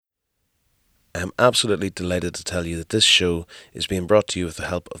I'm absolutely delighted to tell you that this show is being brought to you with the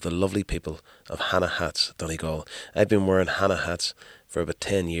help of the lovely people of Hannah Hats, Donegal. I've been wearing Hannah hats for about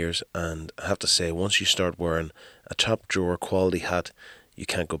 10 years, and I have to say, once you start wearing a top drawer quality hat, you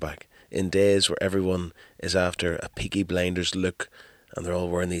can't go back. In days where everyone is after a Peaky Blinders look and they're all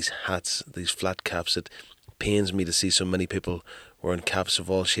wearing these hats, these flat caps, it pains me to see so many people wearing caps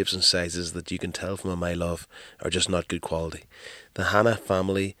of all shapes and sizes that you can tell from a mile off are just not good quality. The Hannah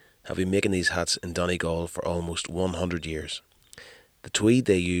family have been making these hats in Donegal for almost 100 years. The tweed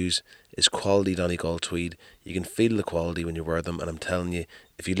they use is quality Donegal tweed. You can feel the quality when you wear them, and I'm telling you,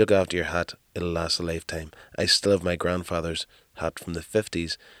 if you look after your hat, it'll last a lifetime. I still have my grandfather's hat from the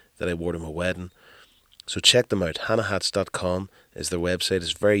 50s that I wore to my wedding. So check them out. hannahhats.com is their website.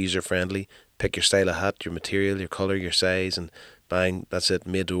 It's very user friendly. Pick your style of hat, your material, your colour, your size, and bang, that's it,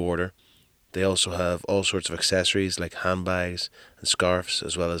 made to order. They also have all sorts of accessories like handbags and scarves,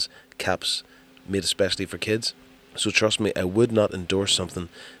 as well as caps made especially for kids. So trust me, I would not endorse something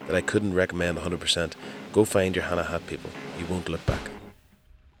that I couldn't recommend 100%. Go find your Hannah hat, people. You won't look back.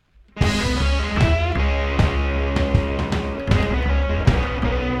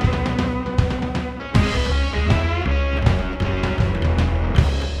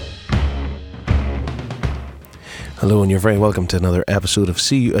 Hello, and you're very welcome to another episode of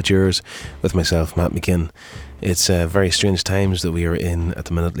See You at Yours with myself, Matt McKinn. It's very strange times that we are in at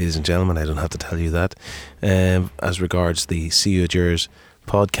the minute, ladies and gentlemen. I don't have to tell you that. As regards the See You at Yours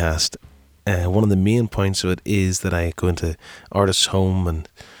podcast, one of the main points of it is that I go into artists'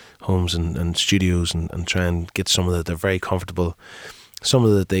 homes and studios and try and get someone that they're very comfortable,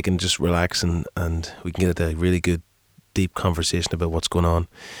 someone that they can just relax and we can get a really good, deep conversation about what's going on.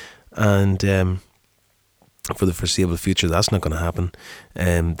 And for the foreseeable future, that's not going to happen.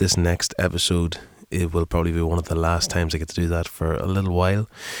 This next episode, it will probably be one of the last times I get to do that for a little while.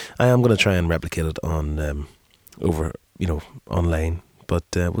 I am going to try and replicate it on online, but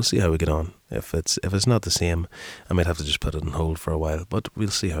we'll see how we get on. If it's not the same, I might have to just put it on hold for a while, but we'll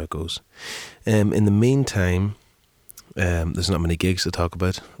see how it goes. In the meantime, there's not many gigs to talk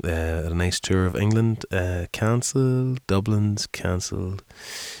about. A nice tour of England cancelled, Dublin's cancelled.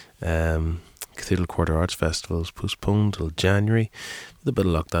 Cathedral Quarter Arts Festival is postponed till January. With a bit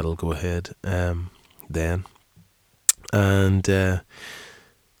of luck, that'll go ahead then. And not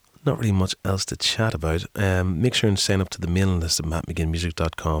really much else to chat about. Make sure and sign up to the mailing list at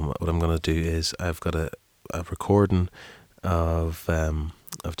mattmcginnmusic.com. What I'm going to do is I've got a recording of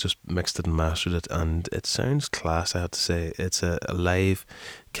I've just mixed it and mastered it, and it sounds class, I have to say. It's a live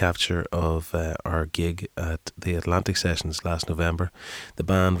capture of our gig at the Atlantic Sessions last November. The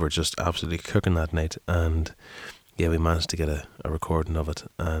band were just absolutely cooking that night, and yeah, we managed to get a recording of it,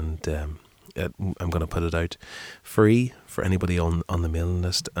 and I'm going to put it out free for anybody on the mailing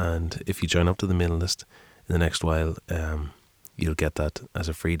list, and if you join up to the mailing list in the next while, you'll get that as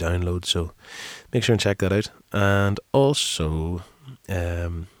a free download, so make sure and check that out. And also,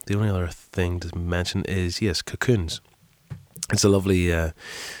 the only other thing to mention is, yes, Cocoons. It's a lovely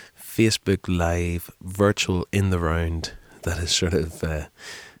Facebook Live virtual in the round that is sort of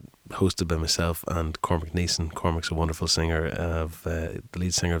hosted by myself and Cormac Neeson. Cormac's a wonderful singer, the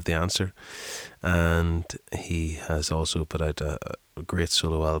lead singer of The Answer, and he has also put out a great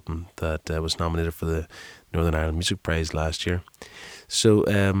solo album that was nominated for the Northern Ireland Music Prize last year. So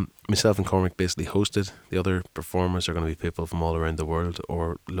myself and Cormac basically hosted. The other performers are going to be people from all around the world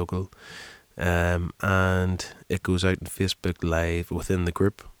or local. And it goes out on Facebook Live within the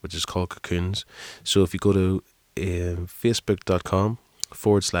group, which is called Cocoons. So if you go to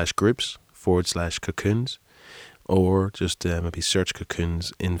facebook.com/groups/Cocoons, or just maybe search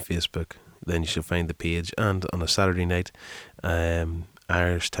Cocoons in Facebook, then you should find the page. And on a Saturday night,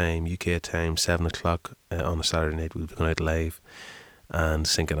 Irish time, UK time, 7 o'clock on a Saturday night, we'll be going out live and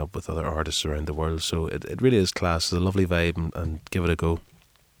syncing up with other artists around the world. So it really is class. It's a lovely vibe, and give it a go.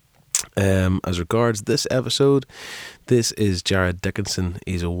 As regards this episode, this is Jared Dickinson.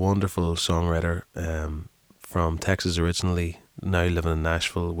 He's a wonderful songwriter from Texas originally, now living in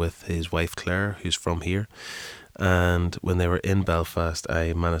Nashville with his wife Claire, who's from here. And when they were in Belfast,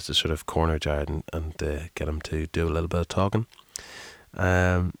 I managed to sort of corner Jared and get him to do a little bit of talking.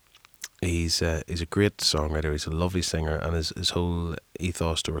 He's a great songwriter. He's a lovely singer, and his whole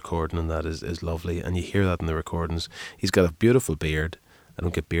ethos to recording and that is lovely, and you hear that in the recordings. He's got a beautiful beard. I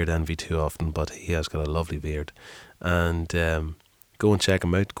don't get beard envy too often, but he has got a lovely beard. And go and check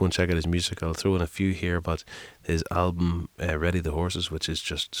him out. Go and check out his music. I'll throw in a few here, but his album Ready the Horses, which is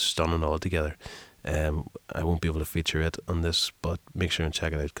just stunning altogether. I won't be able to feature it on this, but make sure and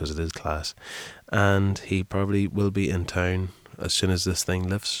check it out because it is class. And he probably will be in town as soon as this thing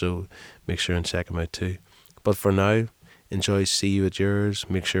lifts, so make sure and check them out too. But for now, enjoy See You At Yours.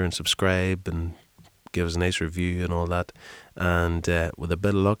 Make sure and subscribe and give us a nice review and all that. And with a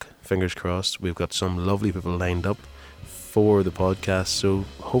bit of luck, fingers crossed, we've got some lovely people lined up for the podcast. So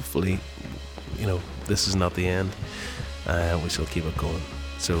hopefully, this is not the end. We shall keep it going.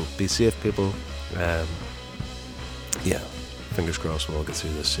 So be safe, people. Fingers crossed we'll all get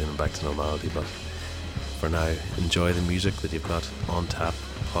through this soon and back to normality. But for now, enjoy the music that you've got on tap,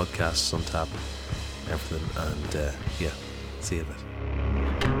 podcasts on tap, everything. And see you in a bit.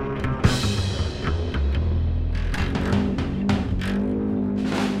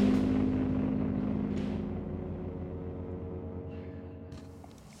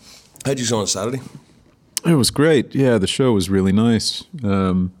 How'd you go on Saturday? It was great. Yeah, the show was really nice.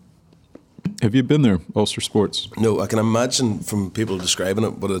 Have you been there, Ulster Sports? No, I can imagine from people describing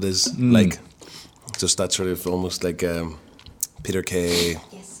it what it is like. Just that sort of almost like Peter Kay.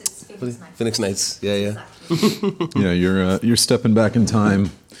 Yes, it's Phoenix Nights. Yeah. Exactly. Yeah, you're stepping back in time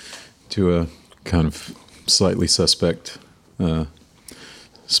to a kind of slightly suspect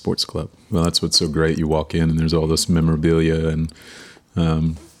sports club. Well, that's what's so great. You walk in and there's all this memorabilia and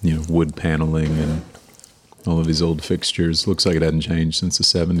wood paneling and all of these old fixtures. Looks like it hadn't changed since the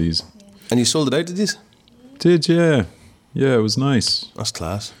 70s. And you sold it out, did you? Did, yeah. Yeah, it was nice. That's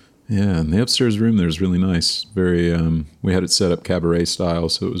class. Yeah, and the upstairs room there is really nice. Very, we had it set up cabaret style,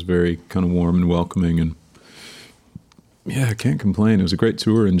 so it was very kind of warm and welcoming. And yeah, I can't complain. It was a great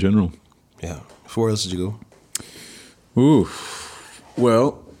tour in general. Yeah. Where else did you go? Ooh,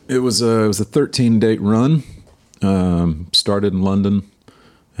 well, it was a 13-date run. Started in London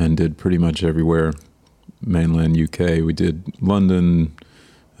and did pretty much everywhere. Mainland UK. We did London.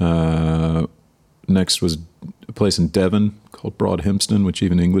 Next was a place in Devon called Broadhempston, which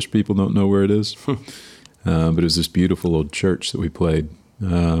even English people don't know where it is. But it was this beautiful old church that we played.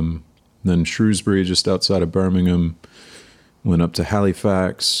 Then Shrewsbury, just outside of Birmingham. Went up to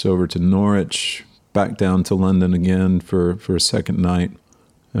Halifax, over to Norwich, back down to London again for a second night.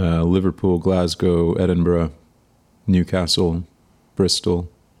 Liverpool, Glasgow, Edinburgh, Newcastle, Bristol.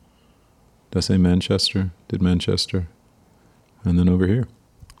 Did I say Manchester? Did Manchester. And then over here.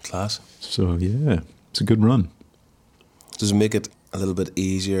 Class. So, yeah, it's a good run. Does it make it a little bit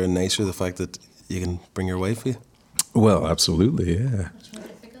easier and nicer, the fact that you can bring your wife with you? Well, absolutely, yeah. Much more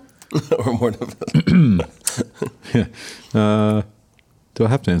difficult? Or more difficult? Yeah. Do I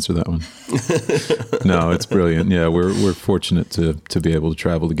have to answer that one? No, it's brilliant. Yeah, we're fortunate to be able to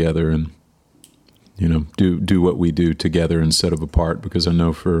travel together and do what we do together instead of apart, because I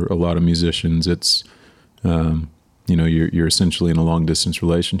know for a lot of musicians it's you're essentially in a long distance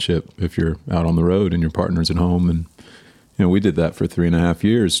relationship if you're out on the road and your partner's at home. And we did that for 3.5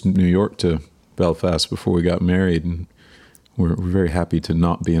 years, New York to Belfast, before we got married, and we're very happy to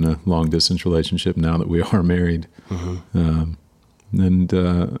not be in a long distance relationship now that we are married. Mm-hmm.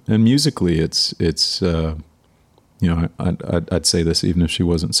 And musically it's I'd say this even if she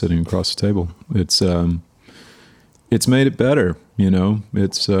wasn't sitting across the table. It's made it better.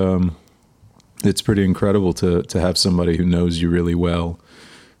 It's pretty incredible to have somebody who knows you really well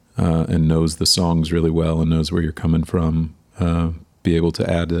and knows the songs really well and knows where you're coming from. Be able to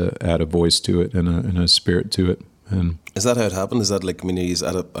add a voice to it and a spirit to it. And is that how it happened? Is that like he's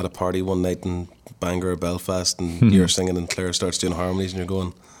at a party one night in Bangor or Belfast and you're singing and Claire starts doing harmonies and you're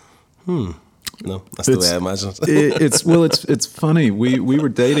going, No, that's the way I imagine it. It's funny. We were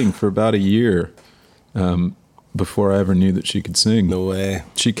dating for about a year before I ever knew that she could sing. No way.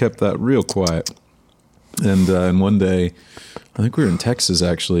 She kept that real quiet. And one day, I think we were in Texas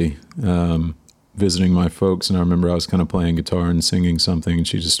actually, visiting my folks, and I remember I was kind of playing guitar and singing something, and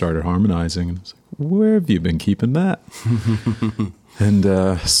she just started harmonizing. And I was like, "Where have you been keeping that?" And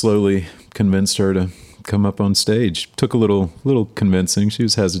slowly convinced her to come up on stage. Took a little convincing. She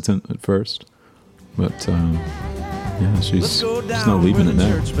was hesitant at first, but she's not leaving it now.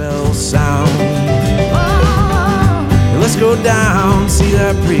 Church bells sound. Let's go down, see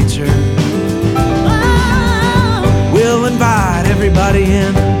that preacher. We'll invite everybody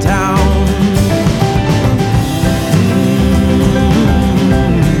in town.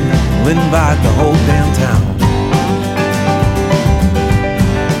 We'll invite the whole damn town.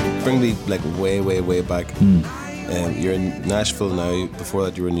 Bring me like way back. You're in Nashville now. Before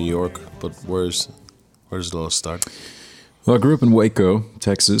that, you were in New York. But where's it all start? Well, I grew up in Waco,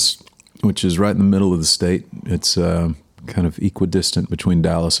 Texas, which is right in the middle of the state. It's kind of equidistant between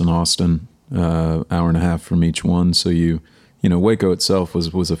Dallas and Austin, hour and a half from each one. So Waco itself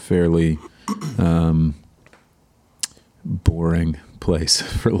was a fairly boring place,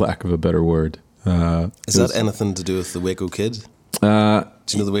 for lack of a better word. Is that anything to do with the Waco Kid? Do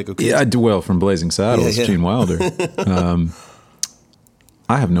you know the Waco Kid? Yeah, I do. Well, from Blazing Saddles, Yeah. Gene Wilder.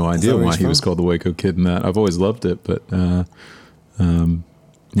 I have no idea where why he's he was from? called the Waco Kid in that. I've always loved it, but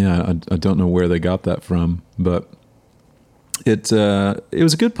yeah, I don't know where they got that from. But it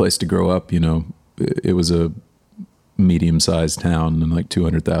was a good place to grow up. You know, it was a medium-sized town and like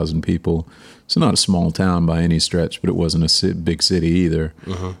 200,000 people. So not a small town by any stretch, but it wasn't a big city either.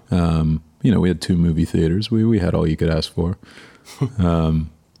 You know, we had 2 movie theaters. We had all you could ask for.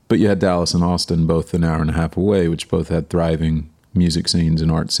 But you had Dallas and Austin, both an hour and a half away, which both had thriving music scenes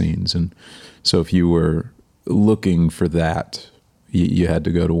and art scenes. And so if you were looking for that, you had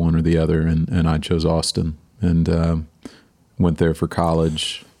to go to one or the other. And I chose Austin and went there for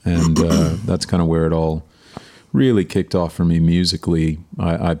college. And that's kind of where it all really kicked off for me musically.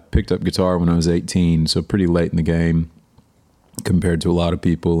 I picked up guitar when I was 18, so pretty late in the game compared to a lot of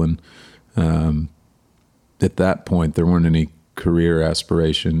people. And at that point, there weren't any career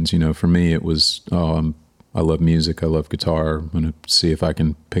aspirations. You know, for me, it was, I love music, I love guitar. I'm going to see if I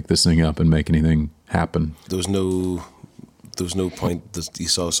can pick this thing up and make anything happen. There was no point that you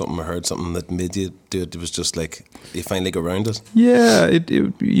saw something or heard something that made you do it. It was just like you finally got around it. Yeah, it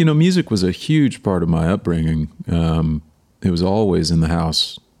you know, music was a huge part of my upbringing. It was always in the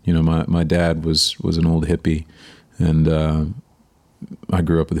house. You know, my dad was an old hippie, and I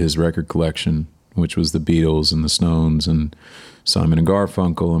grew up with his record collection, which was the Beatles and the Stones and Simon and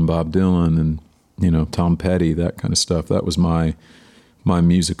Garfunkel and Bob Dylan and, you know, Tom Petty, that kind of stuff. That was my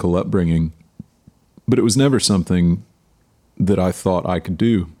musical upbringing. But it was never something that I thought I could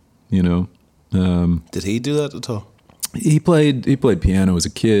do, you know. Did he do that at all? He played piano as a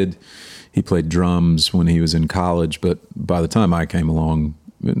kid. He played drums when he was in college, but by the time I came along,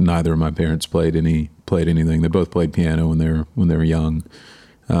 neither of my parents played anything. They both played piano when they were young.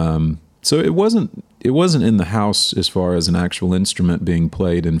 So it wasn't in the house as far as an actual instrument being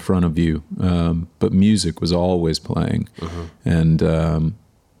played in front of you, but music was always playing. And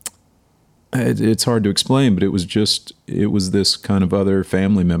it's hard to explain, but it was this kind of other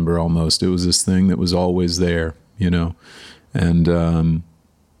family member almost. It was this thing that was always there, you know. And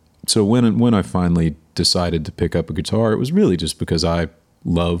so when I finally decided to pick up a guitar, it was really just because I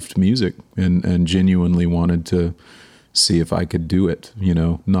loved music and genuinely wanted to see if I could do it, you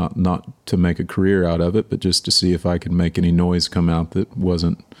know, not to make a career out of it, but just to see if I could make any noise come out that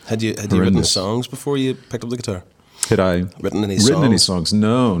wasn't Had you horrendous. written songs before you picked up the guitar? Had I Written any songs?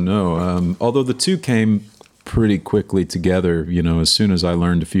 No. Although the two came pretty quickly together, you know, as soon as I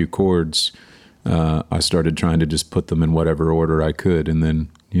learned a few chords, I started trying to just put them in whatever order I could. And then,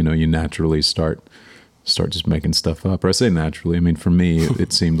 you know, you naturally start just making stuff up. Or I say naturally, I mean, for me,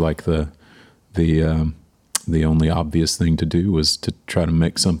 it seemed like the only obvious thing to do was to try to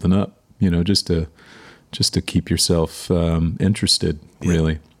make something up, you know, just to keep yourself interested,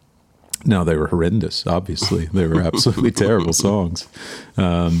 really. Now, they were horrendous, obviously. They were absolutely terrible songs.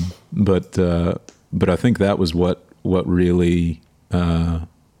 But I think that was what really kind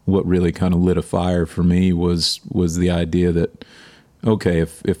of lit a fire for me was the idea that, okay,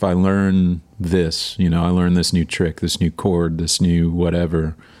 if I learn this, you know, I learn this new trick, this new chord, this new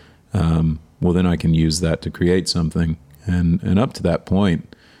whatever, well, then I can use that to create something. And up to that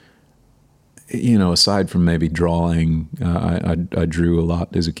point, you know, aside from maybe drawing, I drew a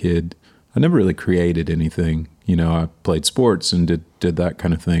lot as a kid. I never really created anything. You know, I played sports and did that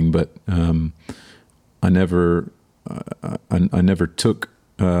kind of thing, but I never took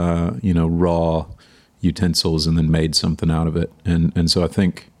you know, raw utensils and then made something out of it. And so I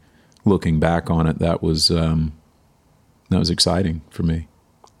think looking back on it, that was exciting for me.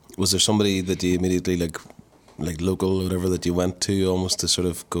 Was there somebody that you immediately like local or whatever that you went to almost to sort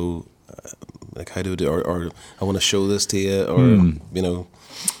of go like how do I do or I want to show this to you or you know?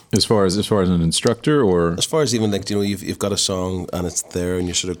 As far as an instructor, or as far as even like, you know, you've got a song and it's there and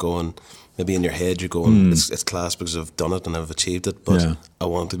you're sort of going, maybe in your head you're going, it's class because I've done it and I've achieved it, but I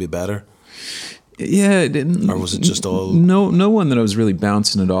want it to be better. Yeah, it didn't, or was it just all no one that I was really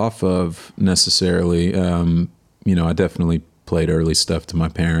bouncing it off of necessarily. You know, I definitely played early stuff to my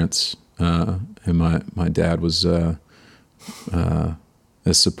parents, and my dad was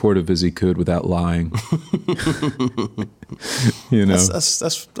as supportive as he could without lying. You know,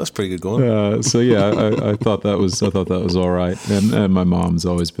 that's pretty good going. So yeah, I thought that was all right, and my mom's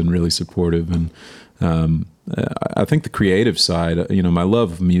always been really supportive, and I think the creative side, you know, my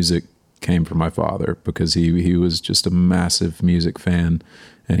love of music came from my father because he was just a massive music fan,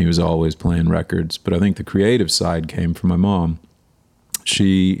 and he was always playing records. But I think the creative side came from my mom.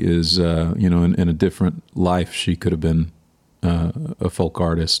 She is, you know, in a different life, she could have been a folk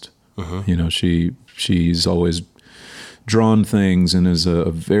artist. You know, she's always drawn things and is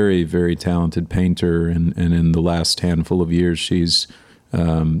a very, very talented painter. And in the last handful of years, she's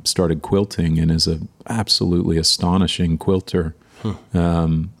started quilting and is a absolutely astonishing quilter.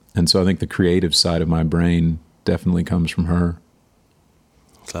 And so I think the creative side of my brain definitely comes from her.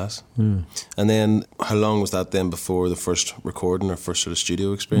 Class. Yeah. And then how long was that then before the first recording or first sort of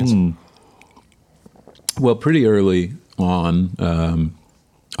studio experience? Well, pretty early on,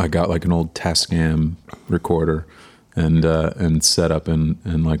 I got like an old Tascam recorder and set up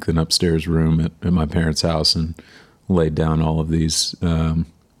in like an upstairs room at my parents' house and laid down all of these, I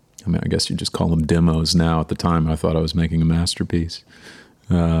mean, I guess you just call them demos now. At the time, I thought I was making a masterpiece.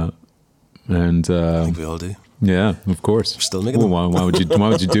 I think we all do. Yeah, of course. We're still making them. Why would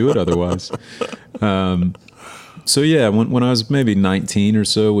you do it otherwise? So yeah, when I was maybe 19 or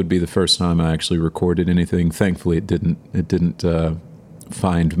so would be the first time I actually recorded anything. Thankfully, it didn't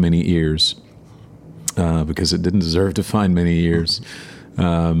find many ears because it didn't deserve to find many ears.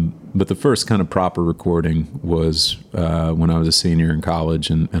 But the first kind of proper recording was when I was a senior in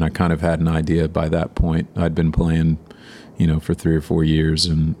college, and I kind of had an idea by that point. I'd been playing, for 3 or 4 years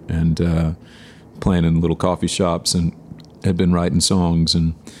and playing in little coffee shops and had been writing songs.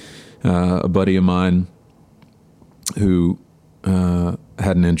 And a buddy of mine who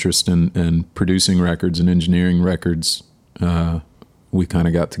had an interest in producing records and engineering records, we kind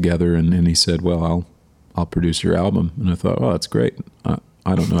of got together and he said, well, I'll produce your album. And I thought, oh, that's great.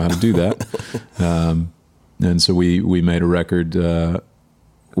 I don't know how to do that. And so we made a record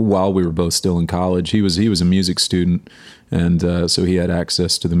while we were both still in college. He was a music student, and so he had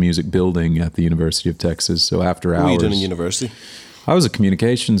access to the music building at the University of Texas. So after hours... What were you doing in university? I was a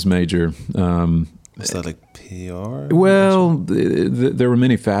communications major. Is that like PR? Well, there were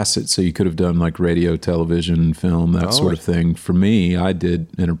many facets. So you could have done like radio, television, film, that sort of thing. For me, I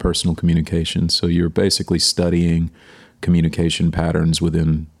did interpersonal communication. So you're basically studying communication patterns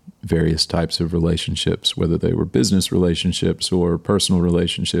within various types of relationships, whether they were business relationships or personal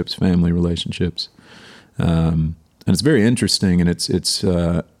relationships, family relationships. And it's very interesting, and it's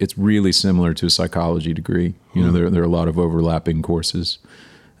really similar to a psychology degree. There are a lot of overlapping courses.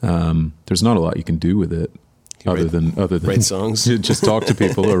 There's not a lot you can do with it other than write songs, just talk to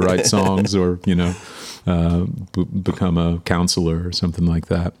people or write songs or become a counselor or something like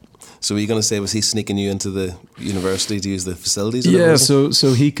that. So were you going to say, was he sneaking you into the university to use the facilities? Yeah, so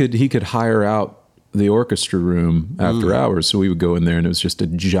he could hire out the orchestra room after hours. So we would go in there, and it was just a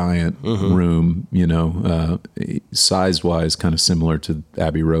giant room, size-wise, kind of similar to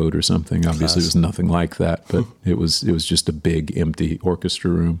Abbey Road or something. Obviously, it was nothing like that, but it was just a big, empty orchestra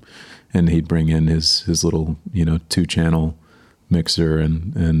room. And he'd bring in his little, 2-channel mixer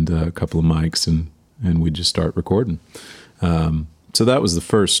and a couple of mics, and we'd just start recording. So that was the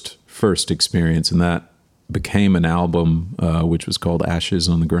first experience, and that became an album, which was called Ashes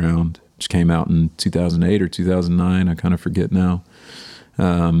on the Ground, which came out in 2008 or 2009. I kind of forget now.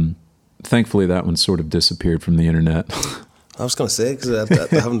 Thankfully, that one sort of disappeared from the internet. I was going to say, because I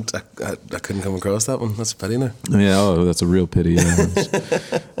couldn't come across that one. That's a pity now. Yeah, that's a real pity.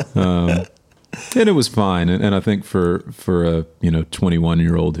 Yeah. And it was fine. And I think for a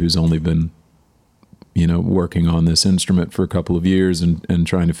 21-year-old who's only been working on this instrument for a couple of years and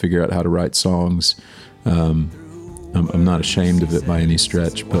trying to figure out how to write songs, I'm not ashamed of it by any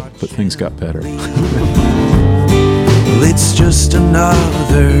stretch, but things got better. Well, it's just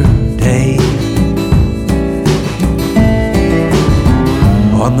another day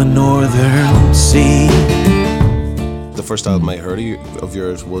on the northern sea. The first album I heard of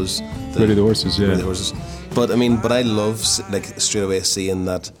yours was Ready the Horses, yeah. Ready the Horses. But I love like straight away seeing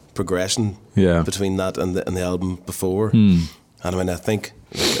that progression between that and the album before. And I think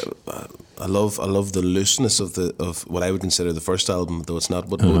I love the looseness of what I would consider the first album, though it's not.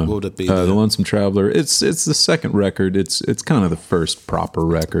 What would it be? The Lonesome Traveler. It's the second record. It's kind of the first proper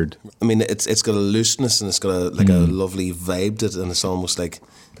record. I mean, it's got a looseness and it's got a lovely vibe to it, and it's almost like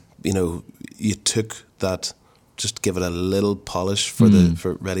you took that, just give it a little polish for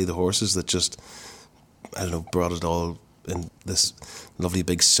Ready the Horses that just brought it all in this lovely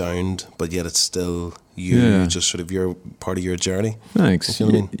big sound, but yet it's still you, just sort of your part of your journey. Thanks. You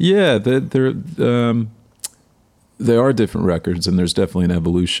know what I mean? Yeah, they are different records, and there's definitely an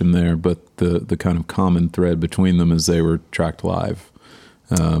evolution there, but the kind of common thread between them is they were tracked live.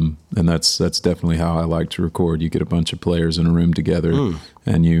 And that's definitely how I like to record. You get a bunch of players in a room together,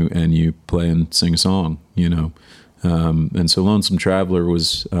 and you play and sing a song, and so Lonesome Traveler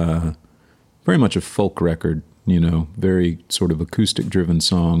was very much a folk record, very sort of acoustic-driven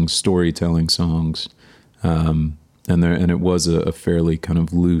songs, storytelling songs, and it was a fairly kind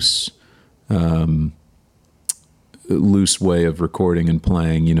of loose loose way of recording and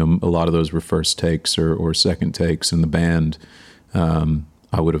playing. You know, a lot of those were first takes or second takes, and the band,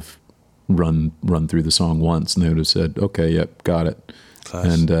 I would have run through the song once, and they would have said, "Okay, yep, got it," Class.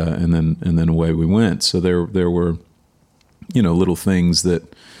 and then away we went. So there were, you know, little things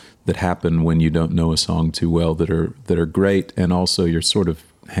that happen when you don't know a song too well that are great, and also you're sort of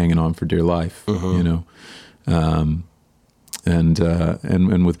hanging on for dear life, you know.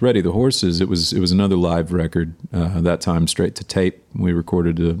 And with Ready the Horses, it was another live record. That time straight to tape. We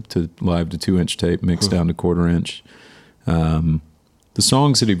recorded to live to 2-inch tape, mixed down to 1/4 inch. The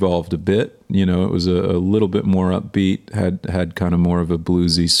songs had evolved a bit. You know, it was a little bit more upbeat. Had kind of more of a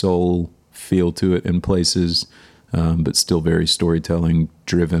bluesy soul feel to it in places, but still very storytelling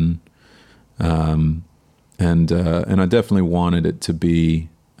driven. And I definitely wanted it to be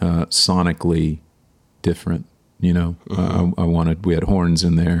sonically different. You know, we had horns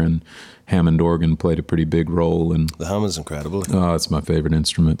in there, and Hammond organ played a pretty big role. And The Hammond's incredible. oh, it's my favorite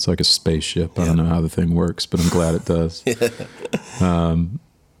instrument. It's like a spaceship. I don't know how the thing works, but I'm glad it does. And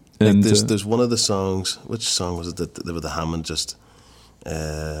there's one of the songs. Which song was it that with the Hammond just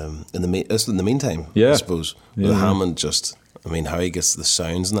in the meantime? Yeah. I suppose the Hammond just. I mean, how he gets the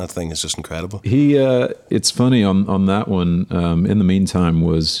sounds in that thing is just incredible. It's funny on that one. In the meantime,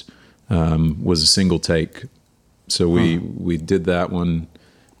 was a single take. So we did that one,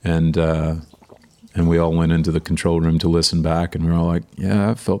 and we all went into the control room to listen back, and we were all like, "Yeah,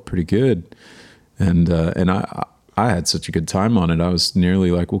 that felt pretty good." And I had such a good time on it. I was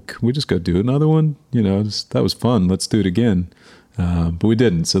nearly like, "Well, can we just go do another one?" You know, that was fun. Let's do it again. But we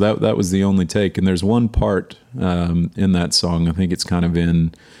didn't. So that was the only take. And there's one part in that song. I think it's kind of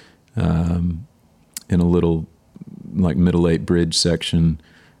in a little like middle 8 bridge section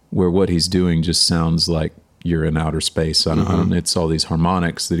where what he's doing just sounds like you're in outer space. I don't, it's all these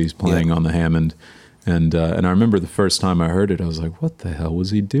harmonics that he's playing on the Hammond. And I remember the first time I heard it, I was like, what the hell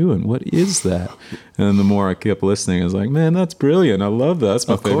was he doing? What is that? And then the more I kept listening, I was like, man, that's brilliant. I love that. That's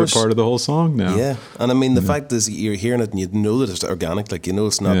my favorite part of the whole song now. Yeah. And I mean, the fact is you're hearing it and you know that it's organic. Like, you know,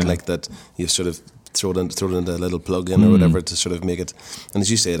 it's not like that you sort of throw it into a little plug-in or whatever to sort of make it. And as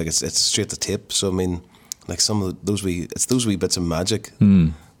you say, like it's straight to tape. So, I mean, like some of those wee bits of magic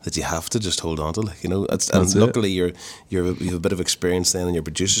that you have to just hold on to, like, you know. And luckily you have a bit of experience then, and your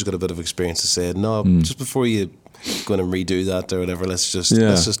producer's got a bit of experience to say, no, just before you go in and redo that or whatever, let's just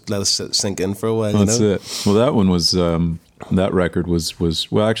let us sink in for a while. That's you know? It. Well, that one was that record was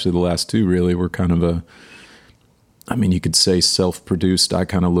well, actually the last two really were kind of I mean, you could say self-produced. I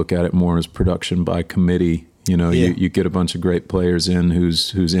kind of look at it more as production by committee. You know, you get a bunch of great players in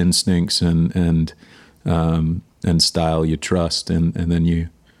whose instincts and style you trust, and then you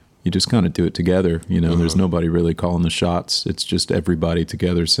just kind of do it together. You know, there's nobody really calling the shots. It's just everybody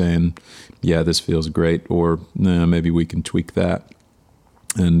together saying, yeah, this feels great, or nah, maybe we can tweak that.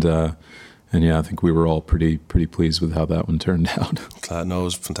 And yeah, I think we were all pretty pleased with how that one turned out. Glad, no, it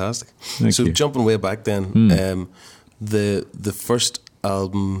was fantastic. Thank you. Jumping way back then, the first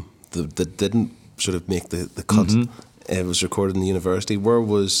album that didn't sort of make the cut, it was recorded in the university. Where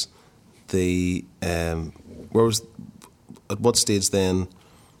was at what stage then?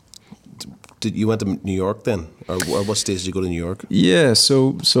 Did you went to New York then, or what stage did you go to New York? Yeah,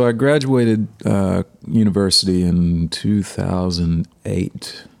 so I graduated university in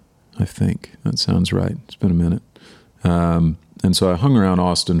 2008, I think. That sounds right. It's been a minute. And so I hung around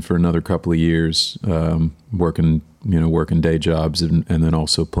Austin for another couple of years, working day jobs and then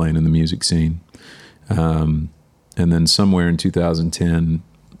also playing in the music scene. And then somewhere in 2010,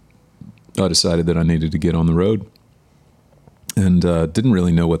 I decided that I needed to get on the road. And didn't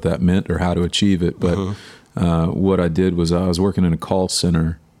really know what that meant or how to achieve it. But what I did was I was working in a call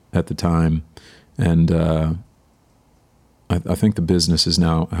center at the time, and I think the business has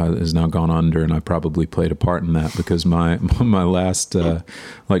now gone under, and I probably played a part in that, because my last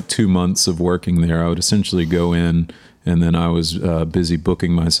like 2 months of working there, I would essentially go in, and then I was busy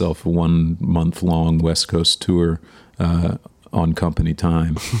booking myself a 1 month long West Coast tour on company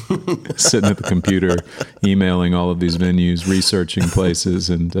time, sitting at the computer, emailing all of these venues, researching places,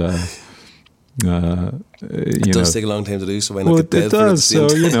 and it does take a long time to do, so why not get it does. So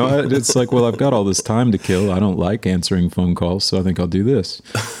it's like, well, I've got all this time to kill. I don't like answering phone calls, so I think I'll do this,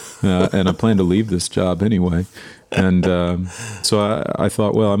 and I plan to leave this job anyway. And so I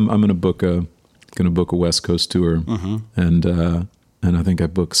thought, well, I'm going to book a West Coast tour, and I think I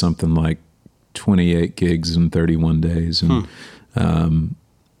booked something like 28 gigs in 31 days, and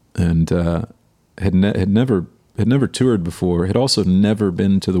had never toured before. Had also never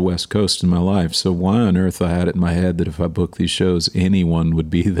been to the West Coast in my life. So why on earth I had it in my head that if I booked these shows, anyone would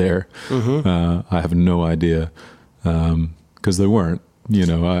be there? I have no idea. because there weren't. You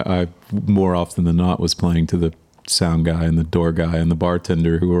know, I more often than not was playing to the sound guy and the door guy and the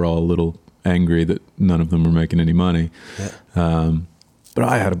bartender, who were all a little angry that none of them were making any money. Yeah. But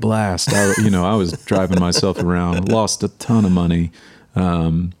I had a blast. I was driving myself around, lost a ton of money,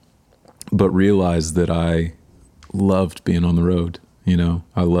 but realized that I loved being on the road. You know,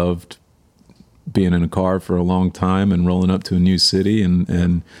 I loved being in a car for a long time and rolling up to a new city,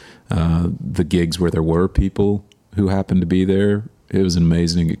 and the gigs where there were people who happened to be there. It was an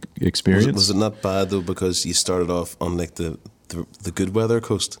amazing experience. Was it not bad though, because you started off on like the good weather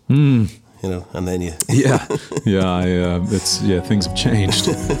coast? You know, and then you things have changed.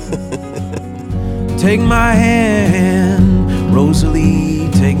 Take my hand, Rosalie,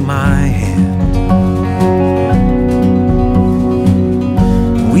 take my hand.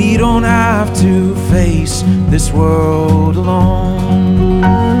 We don't have to face this world alone.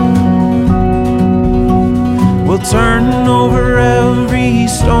 We'll turn over every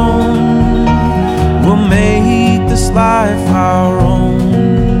stone. We'll make this life our own.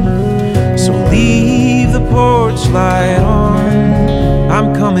 So leave the porch light on.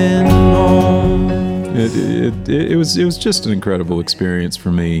 I'm coming home. It was just an incredible experience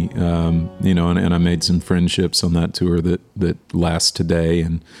for me, you know, and I made some friendships on that tour that last today,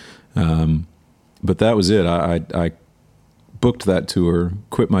 and but that was it. I booked that tour,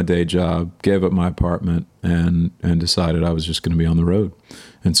 quit my day job, gave up my apartment, and decided I was just going to be on the road.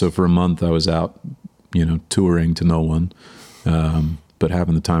 And so for a month I was out, you know, touring to no one, but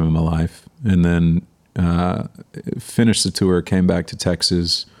having the time of my life. And then finished the tour, came back to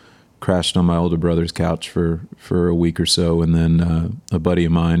Texas, crashed on my older brother's couch for a week or so, and then a buddy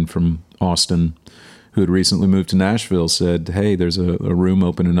of mine from Austin who had recently moved to Nashville said, "Hey, there's a room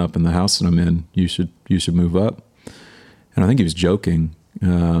opening up in the house that I'm in. You should move up." And I think he was joking.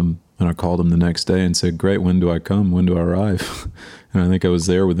 And I called him the next day and said, "Great, when do I come? When do I arrive?" And I think I was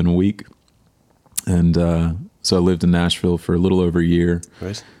there within a week. And so I lived in Nashville for a little over a year.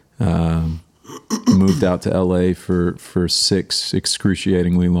 Right. Moved out to LA for 6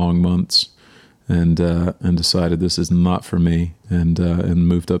 excruciatingly long months, and decided this is not for me, and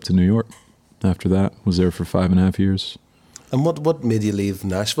moved up to New York. After that, was there for 5.5 years. And what made you leave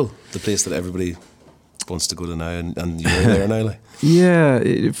Nashville, the place that everybody wants to go to now, and you're there now? Like?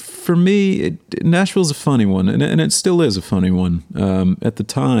 Yeah, for me, Nashville's a funny one, and it still is a funny one. At the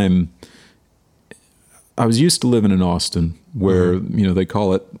time, I was used to living in Austin, where you know they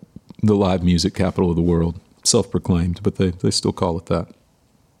call it the live music capital of the world, self-proclaimed, but they still call it that.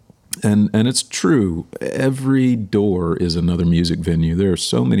 And it's true. Every door is another music venue. There are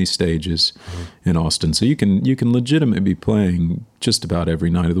so many stages in Austin, so you can legitimately be playing just about every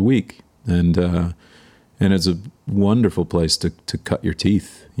night of the week, and it's a wonderful place to cut your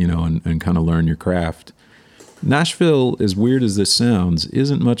teeth, you know, and kind of learn your craft. Nashville, as weird as this sounds,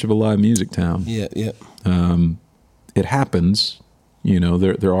 isn't much of a live music town. Yeah. It happens. You know,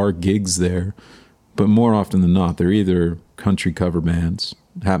 there are gigs there, but more often than not, they're either country cover bands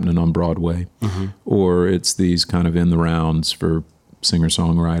happening on Broadway, or it's these kind of in the rounds for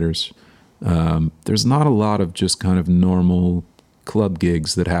singer-songwriters. There's not a lot of just kind of normal club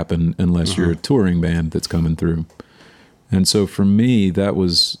gigs that happen unless you're a touring band that's coming through. And so for me, that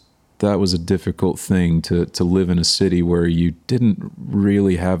was a difficult thing to live in a city where you didn't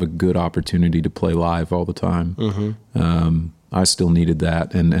really have a good opportunity to play live all the time. I still needed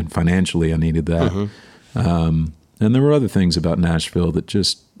that, and financially I needed that. And there were other things about Nashville that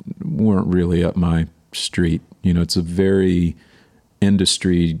just weren't really up my street. You know, it's a very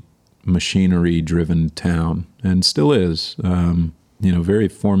industry, machinery-driven town, and still is. You know, very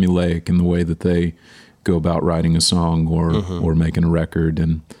formulaic in the way that they go about writing a song or making a record.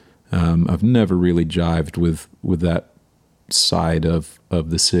 And I've never really jived with that side of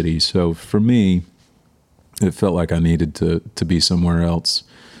the city. So for me, it felt like I needed to be somewhere else.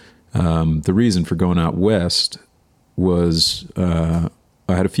 The reason for going out west was I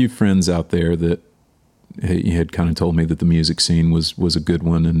had a few friends out there that had kind of told me that the music scene was a good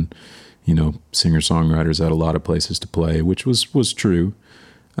one, and you know, singer-songwriters had a lot of places to play, which was true.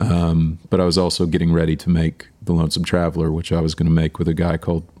 But I was also getting ready to make The Lonesome Traveler, which I was going to make with a guy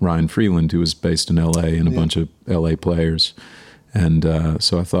called Ryan Freeland, who was based in L.A. and a bunch of L.A. players. And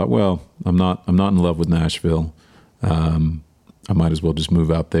so I thought, well, I'm not in love with Nashville. I might as well just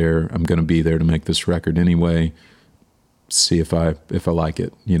move out there. I'm going to be there to make this record anyway. See if I like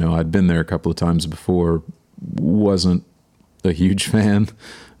it. You know, I'd been there a couple of times before, wasn't a huge fan,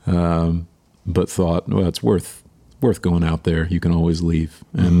 but thought, well, it's worth going out there. You can always leave.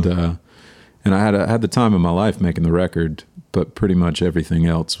 And I had the time of my life making the record, but pretty much everything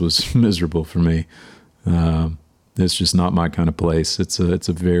else was miserable for me. It's just not my kind of place. It's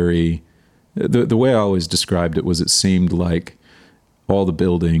a very, the way I always described it was it seemed like all the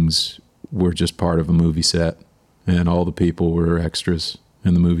buildings were just part of a movie set, and all the people were extras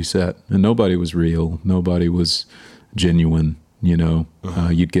in the movie set, and nobody was real. Nobody was genuine. You know,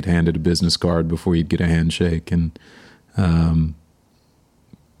 you'd get handed a business card before you'd get a handshake, and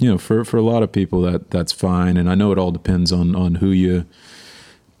you know, for a lot of people that's fine. And I know it all depends on who you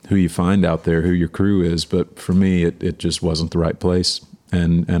find out there, who your crew is. But for me, it just wasn't the right place.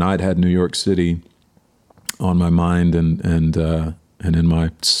 And I'd had New York City on my mind and in my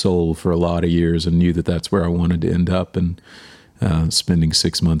soul for a lot of years, and knew that that's where I wanted to end up. And spending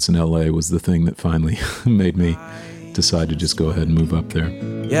 6 months in LA was the thing that finally made me decide to just go ahead and move up there.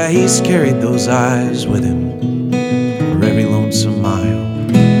 Yeah, he's carried those eyes with him for every lonesome mile.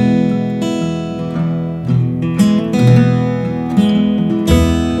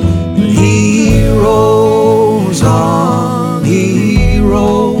 He rolls on, he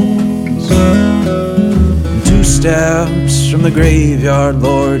rolls. 2 steps from the graveyard,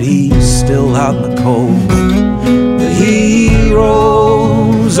 Lord, he's still out in the cold. But he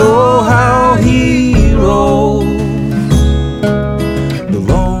rolls, oh how he rolls.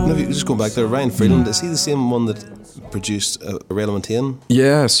 Just going back there, Ryan Freeland, is he the same one that produced Rayla Montagne?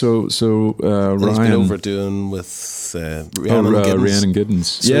 Yeah, so Ryan, he's been over doing with Rhiannon Giddens. Rhiannon Giddens.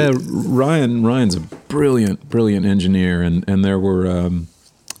 So, yeah, Ryan's a brilliant engineer, and there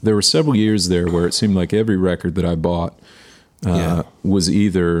were several years there where it seemed like every record that I bought was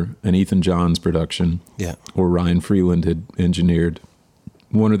either an Ethan Johns production, or Ryan Freeland had engineered.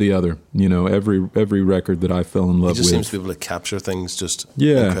 One or the other, you know. Every record that I fell in love with, he just seems to be able to capture things just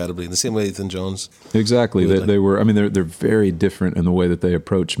incredibly. In the same way Ethan Johns. Exactly. They were. I mean, they're very different in the way that they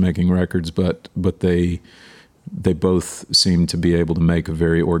approach making records, but they both seem to be able to make a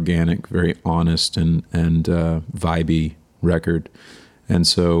very organic, very honest, and vibey record. And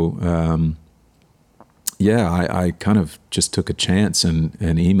so, I kind of just took a chance and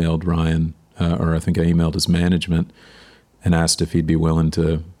emailed Ryan, or I think I emailed his management, and asked if he'd be willing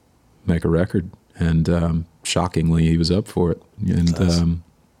to make a record. And shockingly, he was up for it. And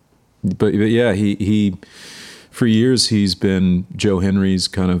but yeah, he for years he's been Joe Henry's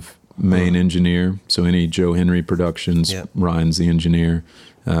kind of main engineer. So any Joe Henry productions, Ryan's the engineer.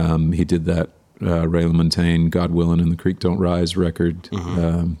 He did that Rayla Montagne, God Willin' and the Creek Don't Rise record.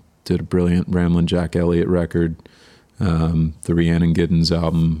 Did a brilliant Ramblin' Jack Elliott record. The Rhiannon Giddens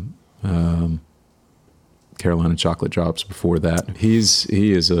album. Carolina Chocolate Drops before that. He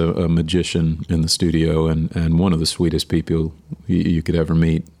is a magician in the studio, and one of the sweetest people you could ever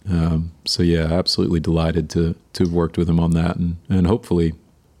meet. So yeah, absolutely delighted to have worked with him on that, and hopefully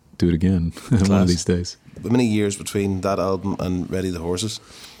do it again one of these days. How many years between that album and Ready the Horses?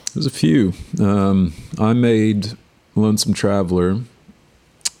 There's a few. I made Lonesome Traveler,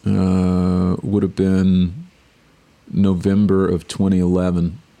 would have been November of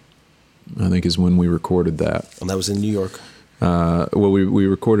 2011. I think is when we recorded that. And that was in New York? Well, we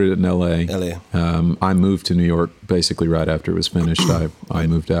recorded it in L.A. L.A. I moved to New York basically right after it was finished. I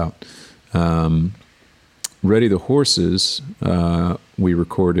moved out. Ready the Horses, we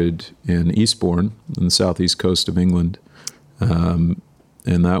recorded in Eastbourne, on the southeast coast of England. And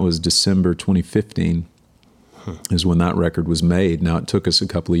that was December 2015 is when that record was made. Now, it took us a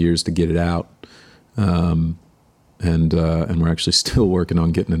couple of years to get it out. And we're actually still working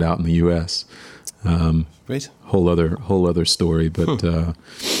on getting it out in the U.S. Great. Whole other story, but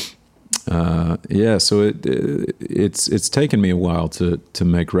So it's taken me a while to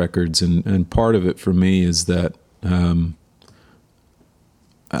make records, and part of it for me is that I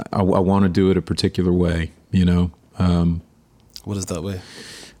want to do it a particular way. You know. What is that way?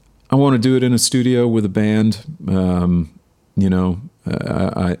 I want to do it in a studio with a band. You know.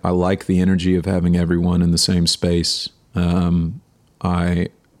 I like the energy of having everyone in the same space. I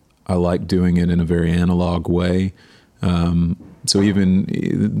like doing it in a very analog way. So even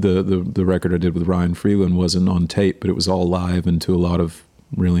the record I did with Ryan Freeland wasn't on tape, but it was all live and to a lot of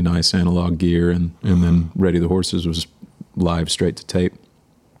really nice analog gear. And then Ready the Horses was live straight to tape.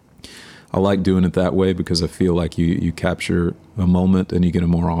 I like doing it that way because I feel like you capture a moment and you get a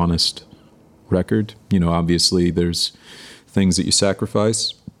more honest record. You know, obviously there's things that you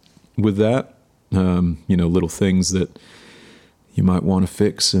sacrifice with that, you know, little things that you might want to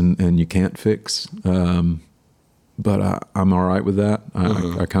fix and you can't fix. But I'm all right with that.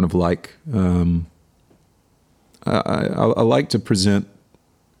 I kind of like, I like to present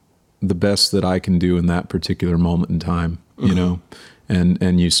the best that I can do in that particular moment in time, you know,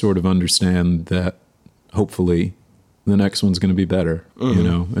 and you sort of understand that hopefully the next one's going to be better, you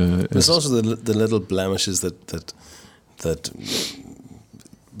know. There's also the little blemishes that that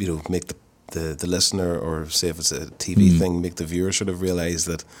make the listener, or say if it's a TV thing, make the viewer sort of realize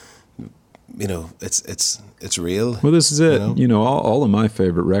that it's real. Well, this is it. All of my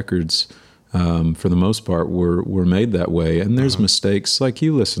favorite records, for the most part, were made that way. And there's mistakes. Like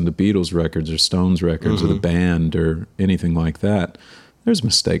you listen to Beatles records or Stones records or the band or anything like that. There's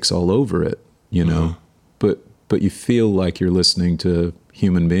mistakes all over it, but you feel like you're listening to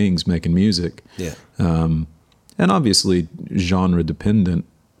human beings making music. Yeah. And obviously, genre dependent.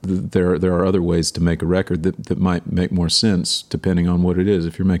 There are other ways to make a record that might make more sense depending on what it is.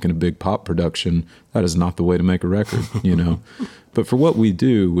 If you're making a big pop production, that is not the way to make a record, But for what we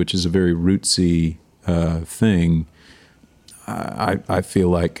do, which is a very rootsy thing, I feel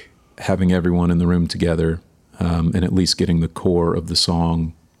like having everyone in the room together and at least getting the core of the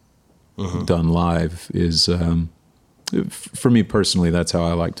song done live is, for me personally, that's how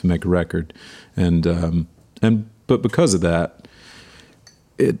I like to make a record. But because of that,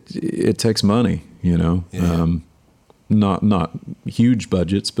 it takes money, not huge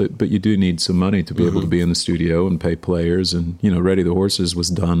budgets, but you do need some money to be able to be in the studio and pay players. And, Ready the Horses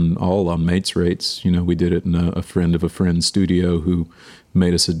was done all on mates rates. We did it in a friend of a friend's studio who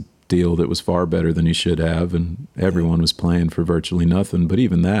made us a deal that was far better than he should have. And everyone was playing for virtually nothing. But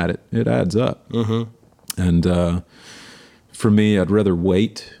even that, it adds up. And for me, I'd rather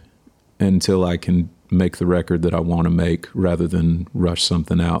wait until I can make the record that I want to make rather than rush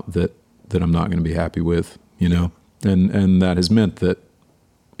something out that I'm not going to be happy with, and that has meant that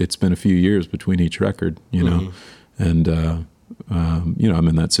it's been a few years between each record, and I'm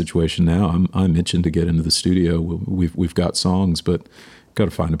in that situation now. I'm itching to get into the studio. We've got songs, but got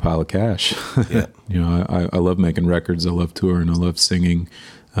to find a pile of cash. Yeah. I love making records. I love touring. I love singing.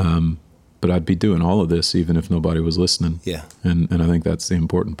 But I'd be doing all of this even if nobody was listening. Yeah. And I think that's the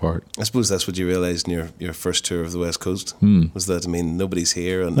important part. I suppose that's what you realised in your first tour of the West Coast, was that, nobody's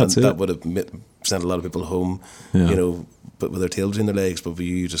here, and that would have sent a lot of people home, but with their tail between their legs, but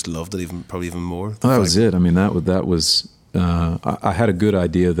you just loved it probably even more. That was it. That was I had a good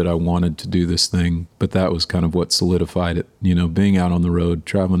idea that I wanted to do this thing, but that was kind of what solidified it, being out on the road,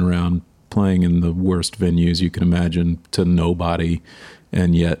 traveling around, playing in the worst venues you can imagine to nobody,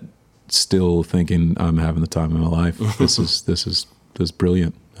 and yet still thinking I'm having the time of my life. This is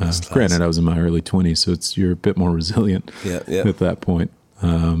brilliant. Granted, I was in my early 20s, so you're a bit more resilient at that point.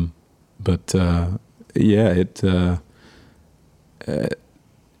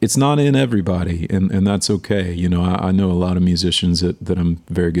 It's not in everybody, and that's okay. I know a lot of musicians that I'm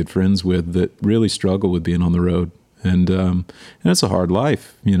very good friends with that really struggle with being on the road, and it's a hard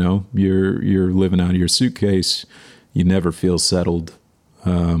life. You're living out of your suitcase. You never feel settled.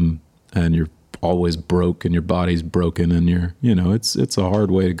 And you're always broke and your body's broken and it's a hard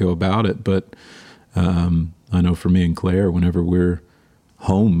way to go about it. But I know for me and Claire, whenever we're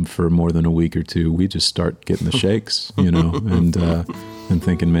home for more than a week or two, we just start getting the shakes, and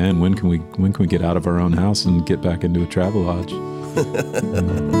thinking, man, when can we get out of our own house and get back into a travel lodge?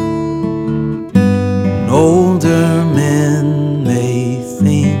 Older men may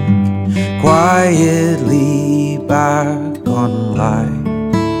think quietly back on life,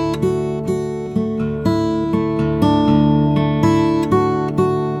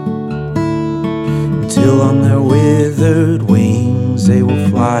 till on their withered wings they will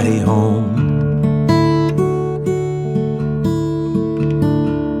fly home.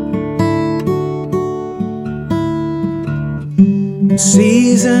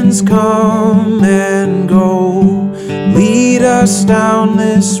 Seasons come and go, lead us down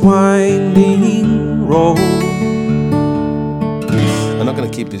this winding road. I'm not going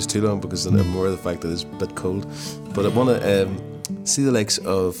to keep these too long because I'm more of the fact that it's a bit cold, but I want to see the likes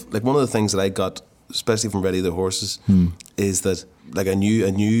of, like, one of the things that I got, especially from Ready the Horses, is that, like, I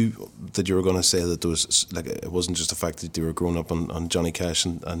knew that you were going to say that there was, like, it wasn't just the fact that you were growing up on Johnny Cash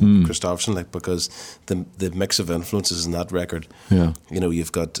and Kristofferson, like, because the mix of influences in that record,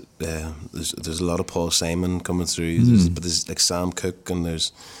 you've got there's a lot of Paul Simon coming through, but there's like Sam Cooke, and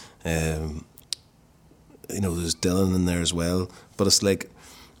there's there's Dylan in there as well, but it's like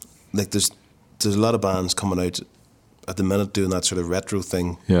there's a lot of bands coming out at the minute doing that sort of retro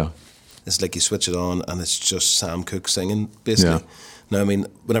thing. It's like you switch it on and it's just Sam Cooke singing, basically. Yeah. Now,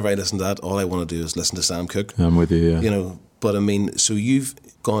 whenever I listen to that, all I want to do is listen to Sam Cooke. I'm with you, yeah. But so you've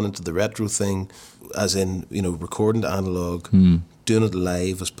gone into the retro thing, as in, recording the analog, doing it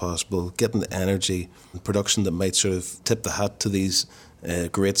live as possible, getting the energy, production that might sort of tip the hat to these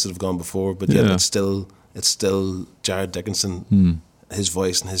greats that have gone before, but yet it's still Jared Dickinson, his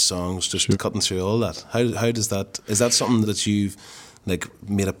voice and his songs, just cutting through all that. How does that, is that something that you've, like,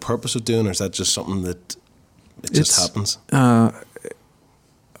 made a purpose of doing, or is that just something that it just happens?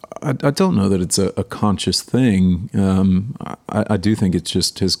 I don't know that it's a conscious thing. I do think it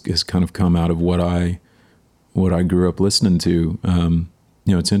just has kind of come out of what I grew up listening to.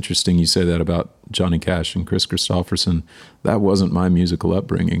 It's interesting you say that about Johnny Cash and Chris Christopherson. That wasn't my musical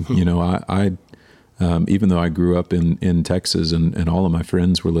upbringing. I even though I grew up in Texas and all of my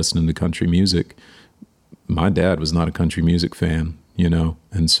friends were listening to country music, my dad was not a country music fan,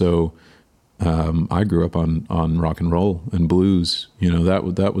 and so I grew up on rock and roll and blues.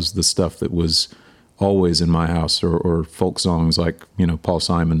 That was the stuff that was always in my house, or folk songs like Paul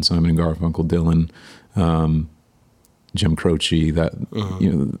Simon and Garfunkel, Dylan, Jim Croce.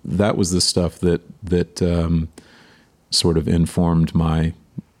 That was the stuff that sort of informed my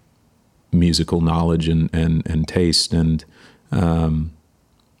musical knowledge and taste. And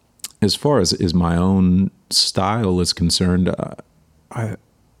as far as my own style is concerned, I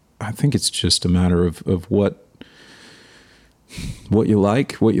think it's just a matter of what you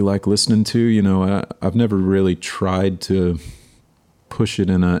like listening to. I've never really tried to push it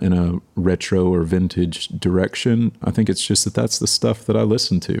in a retro or vintage direction. I think it's just that's the stuff that I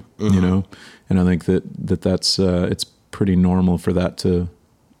listen to, and I think that's it's pretty normal for that to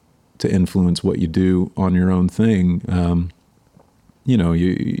influence what you do on your own thing.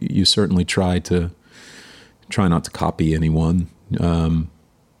 You certainly try not to copy anyone.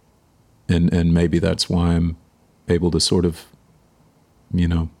 And maybe that's why I'm able to sort of,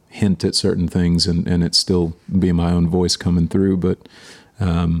 hint at certain things and it still be my own voice coming through. But,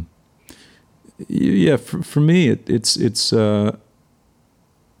 for me, it's all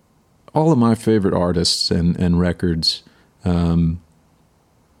of my favorite artists and records.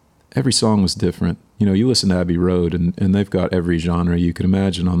 Every song was different. You listen to Abbey Road and they've got every genre you could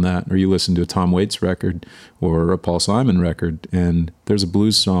imagine on that. Or you listen to a Tom Waits record or a Paul Simon record, and there's a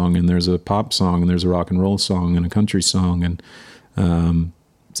blues song and there's a pop song and there's a rock and roll song and a country song. And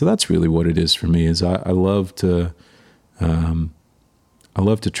so that's really what it is for me. Is I love to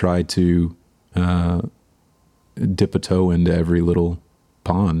try to dip a toe into every little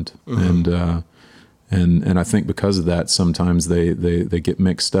pond. Mm-hmm. And I think because of that, sometimes they get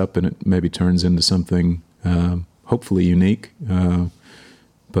mixed up and it maybe turns into something hopefully unique.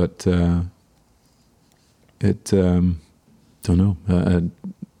 But don't know.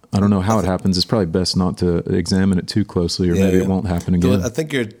 I don't know how it happens. It's probably best not to examine it too closely, or maybe it won't happen again. I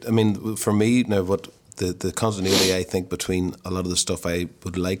think for me now, what the continuity I think between a lot of the stuff I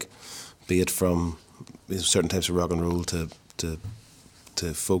would like, be it from certain types of rock and roll to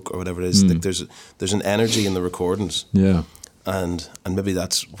folk or whatever it is, like there's an energy in the recordings, and maybe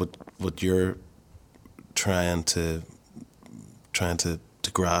that's what you're trying to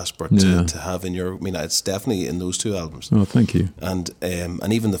grasp or to have in your. I mean, it's definitely in those two albums. Oh, thank you. And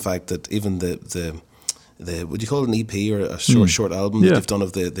even the fact that even the would you call it an EP or a short album that they've done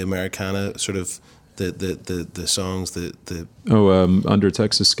of the Americana sort of the songs Under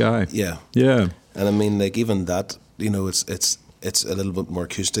Texas Sky. Yeah. And I mean, like even that, it's a little bit more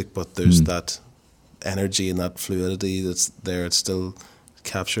acoustic, but there's that energy and that fluidity that's there. It's still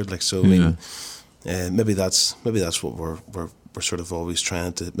captured. Like so. I mean, maybe that's what we're sort of always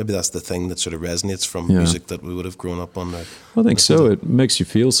trying to. Maybe that's the thing that sort of resonates from music that we would have grown up on. I think so. It makes you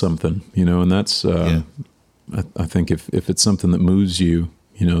feel something, and that's. I think if it's something that moves you,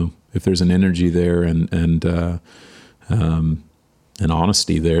 if there's an energy there and an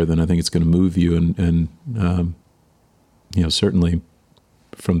honesty there, then I think it's going to move you and. Certainly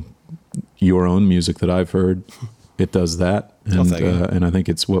from your own music that I've heard, it does that. And I think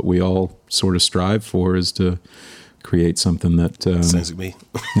it's what we all sort of strive for, is to create something that... sounds like me.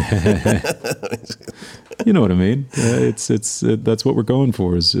 You know what I mean? That's what we're going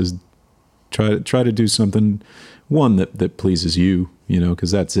for, is try to do something, one, that pleases you,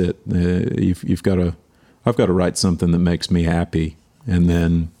 because that's it. I've got to write something that makes me happy, and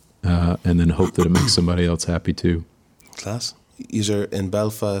then hope that it makes somebody else happy too. Class. You're in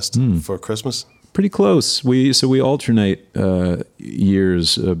Belfast for Christmas? Pretty close. We alternate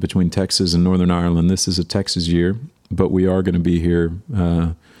years between Texas and Northern Ireland. This is a Texas year, but we are going to be here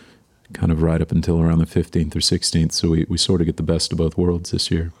kind of right up until around the 15th or 16th. So we sort of get the best of both worlds this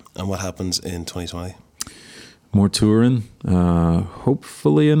year. And what happens in 2020? More touring.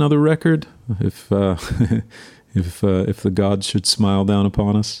 Hopefully another record, if the gods should smile down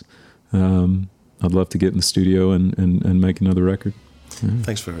upon us. I'd love to get in the studio and make another record. Yeah.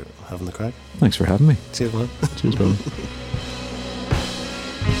 Thanks for having the crack. Thanks for having me. Cheers, man. Cheers, brother.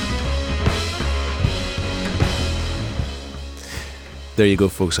 There you go,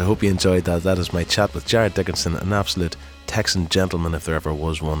 folks. I hope you enjoyed that. That is my chat with Jared Dickinson, an absolute Texan gentleman if there ever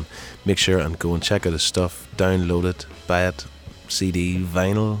was one. Make sure and go and check out his stuff, download it, buy it, CD,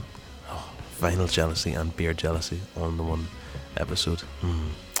 vinyl. Vinyl jealousy and beer jealousy on the one episode.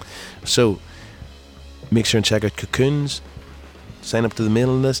 So make sure and check out Cocoons. Sign up to the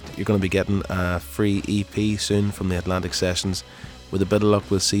mailing list. You're going to be getting a free EP soon from the Atlantic Sessions. With a bit of luck,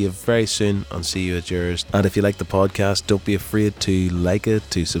 we'll see you very soon and see you at yours. And if you like the podcast, don't be afraid to like it,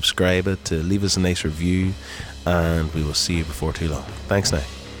 to subscribe it, to leave us a nice review, and we will see you before too long. Thanks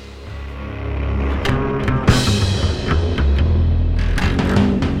now.